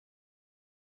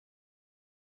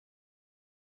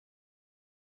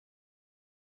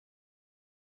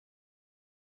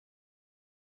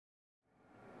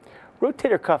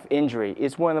Rotator cuff injury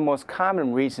is one of the most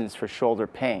common reasons for shoulder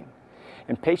pain,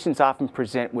 and patients often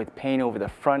present with pain over the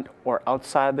front or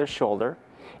outside of their shoulder,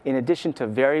 in addition to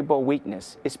variable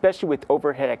weakness, especially with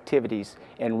overhead activities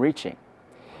and reaching.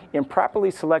 In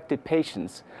properly selected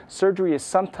patients, surgery is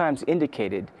sometimes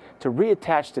indicated to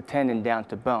reattach the tendon down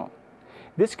to bone.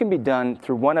 This can be done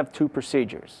through one of two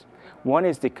procedures. One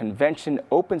is the convention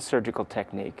open surgical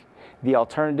technique. The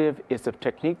alternative is the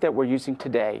technique that we're using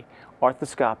today,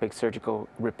 arthroscopic surgical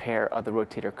repair of the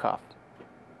rotator cuff.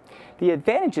 The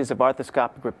advantages of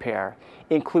arthroscopic repair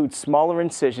include smaller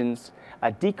incisions,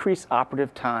 a decreased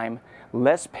operative time,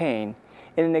 less pain,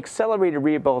 and an accelerated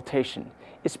rehabilitation,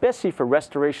 especially for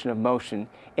restoration of motion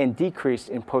and decrease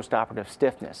in postoperative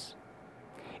stiffness.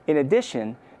 In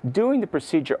addition, doing the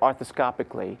procedure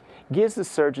arthroscopically gives the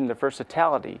surgeon the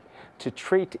versatility to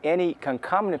treat any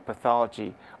concomitant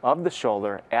pathology of the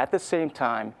shoulder at the same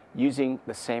time using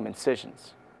the same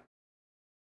incisions.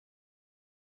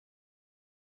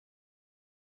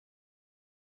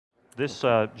 This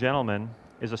gentleman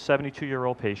is a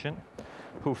 72-year-old patient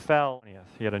who fell.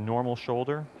 He had a normal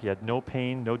shoulder. He had no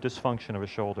pain, no dysfunction of his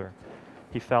shoulder.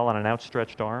 He fell on an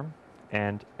outstretched arm,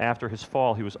 and after his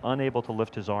fall, he was unable to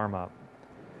lift his arm up.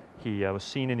 He was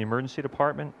seen in the emergency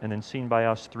department and then seen by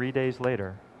us 3 days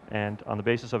later. And on the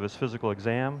basis of his physical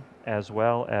exam, as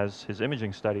well as his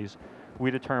imaging studies, we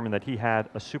determined that he had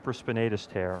a supraspinatus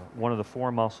tear, one of the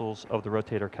 4 muscles of the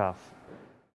rotator cuff.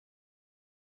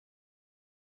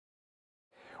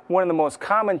 One of the most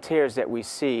common tears that we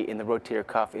see in the rotator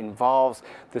cuff involves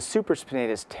the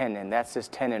supraspinatus tendon. That's this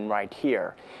tendon right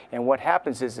here. And what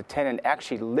happens is the tendon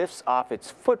actually lifts off its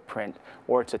footprint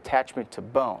or its attachment to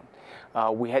bone.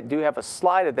 We do have a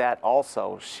slide of that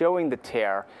also showing the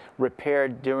tear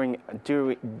repaired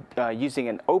using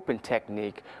an open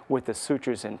technique with the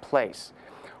sutures in place.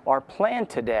 Our plan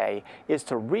today is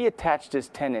to reattach this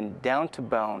tendon down to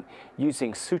bone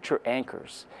using suture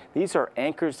anchors. These are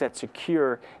anchors that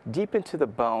secure deep into the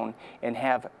bone and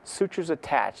have sutures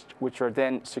attached, which are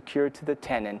then secured to the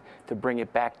tendon to bring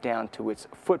it back down to its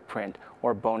footprint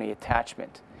or bony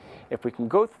attachment. If we can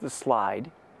go through the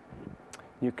slide,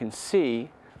 you can see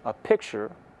a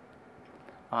picture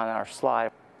on our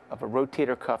slide of a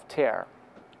rotator cuff tear.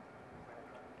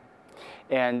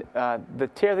 And the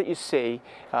tear that you see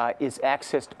is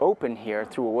accessed open here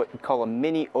through what we call a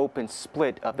mini open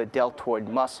split of the deltoid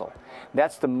muscle.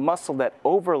 That's the muscle that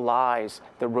overlies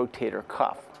the rotator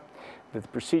cuff. The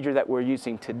procedure that we're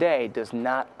using today does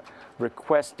not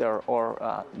request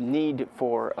or need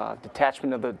for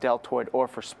detachment of the deltoid or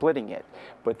for splitting it.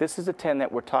 But this is the tendon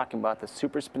that we're talking about, the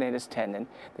supraspinatus tendon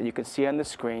that you can see on the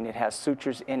screen. It has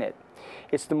sutures in it.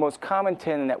 It's the most common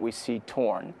tendon that we see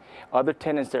torn. Other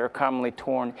tendons that are commonly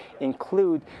torn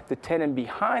include the tendon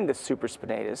behind the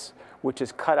supraspinatus, which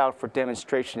is cut out for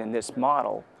demonstration in this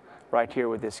model, right here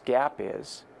where this gap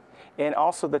is, and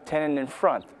also the tendon in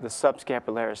front, the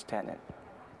subscapularis tendon.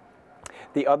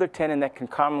 The other tendon that can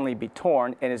commonly be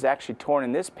torn, and is actually torn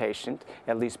in this patient,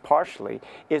 at least partially,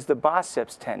 is the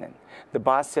biceps tendon. The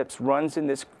biceps runs in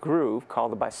this groove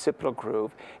called the bicipital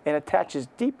groove and attaches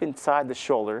deep inside the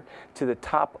shoulder to the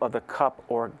top of the cup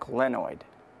or glenoid.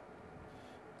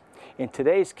 In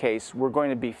today's case, we're going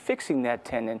to be fixing that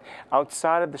tendon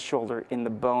outside of the shoulder in the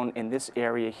bone in this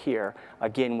area here,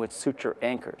 again with suture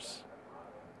anchors.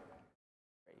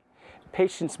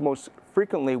 Patients most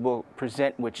frequently will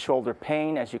present with shoulder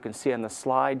pain, as you can see on the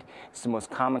slide. It's the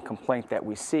most common complaint that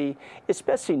we see,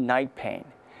 especially night pain.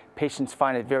 Patients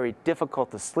find it very difficult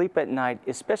to sleep at night,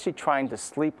 especially trying to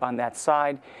sleep on that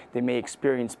side. They may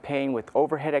experience pain with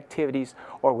overhead activities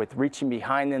or with reaching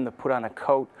behind them to put on a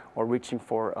coat or reaching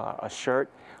for a shirt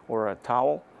or a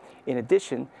towel. In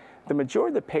addition, the majority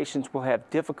of the patients will have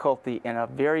difficulty and a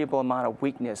variable amount of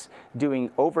weakness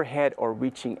doing overhead or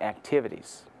reaching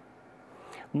activities.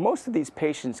 Most of these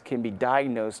patients can be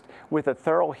diagnosed with a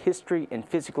thorough history and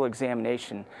physical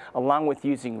examination, along with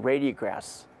using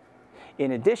radiographs.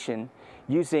 In addition,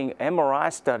 using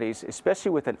MRI studies,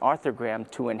 especially with an arthrogram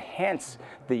to enhance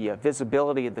the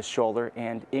visibility of the shoulder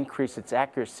and increase its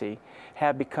accuracy,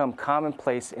 have become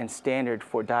commonplace and standard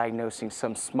for diagnosing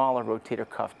some smaller rotator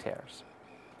cuff tears.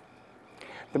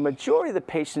 The majority of the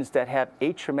patients that have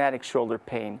atraumatic shoulder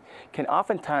pain can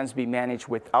oftentimes be managed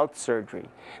without surgery.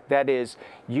 That is,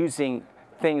 using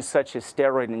things such as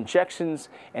steroid injections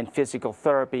and physical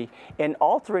therapy, and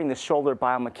altering the shoulder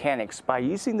biomechanics by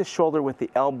using the shoulder with the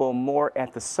elbow more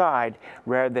at the side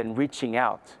rather than reaching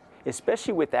out,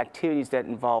 especially with activities that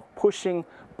involve pushing,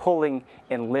 pulling,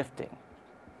 and lifting.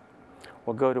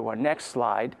 We'll go to our next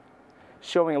slide,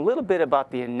 showing a little bit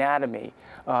about the anatomy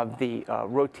of the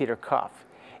rotator cuff.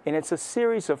 And it's a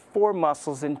series of 4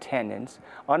 muscles and tendons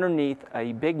underneath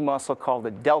a big muscle called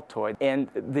the deltoid. And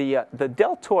the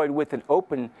deltoid with an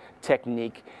open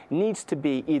technique needs to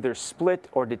be either split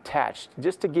or detached.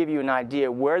 Just to give you an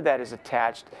idea where that is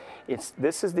attached,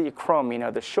 this is the acromion,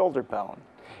 or the shoulder bone.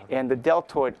 And the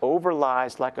deltoid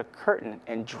overlies like a curtain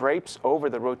and drapes over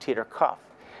the rotator cuff.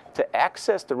 To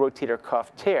access the rotator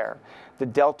cuff tear, the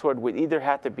deltoid would either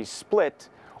have to be split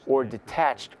or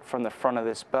detached from the front of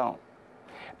this bone.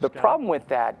 The problem with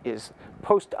that is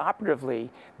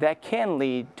post-operatively, that can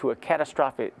lead to a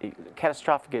catastrophic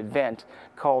event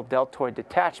called deltoid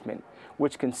detachment,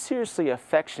 which can seriously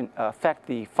affect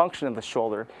the function of the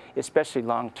shoulder, especially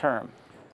long term.